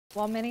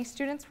While many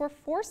students were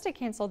forced to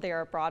cancel their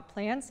abroad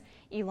plans,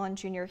 Elon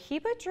Jr.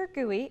 Hiba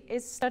Chergui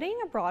is studying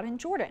abroad in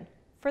Jordan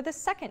for the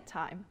second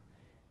time.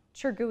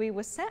 Chergui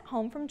was sent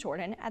home from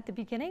Jordan at the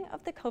beginning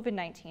of the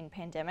COVID-19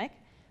 pandemic,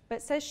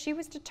 but says she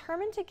was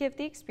determined to give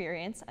the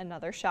experience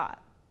another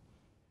shot.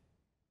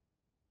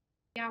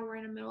 Yeah, we're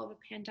in the middle of a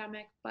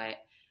pandemic, but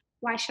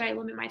why should I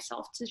limit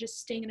myself to just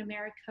staying in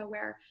America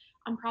where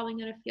I'm probably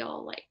going to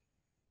feel like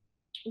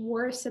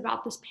worse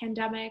about this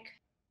pandemic?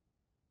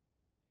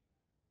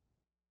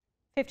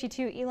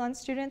 52 Elon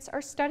students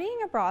are studying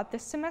abroad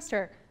this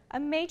semester, a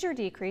major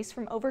decrease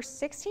from over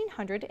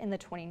 1,600 in the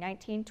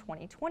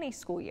 2019-2020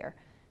 school year.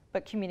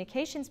 But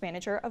Communications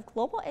Manager of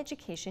Global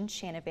Education,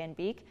 Shanna Van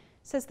Beek,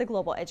 says the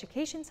Global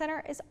Education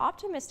Center is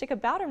optimistic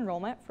about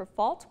enrollment for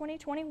fall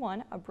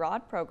 2021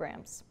 abroad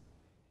programs.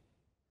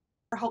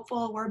 We're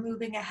hopeful we're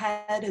moving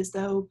ahead as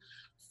though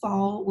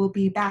fall will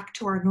be back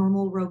to our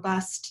normal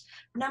robust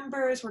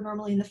numbers. We're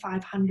normally in the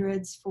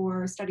 500s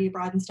for study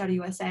abroad and study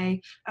USA,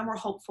 and we're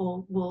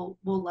hopeful we'll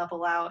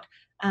level out.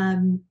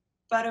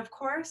 But of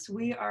course,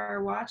 we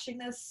are watching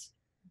this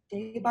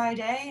day by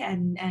day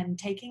and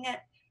taking it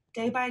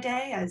day by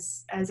day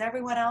as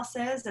everyone else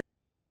is.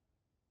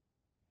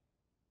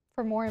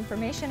 For more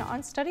information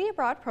on study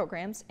abroad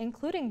programs,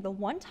 including the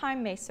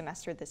one-time May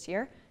semester this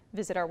year,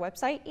 visit our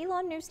website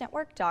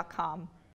elonnewsnetwork.com.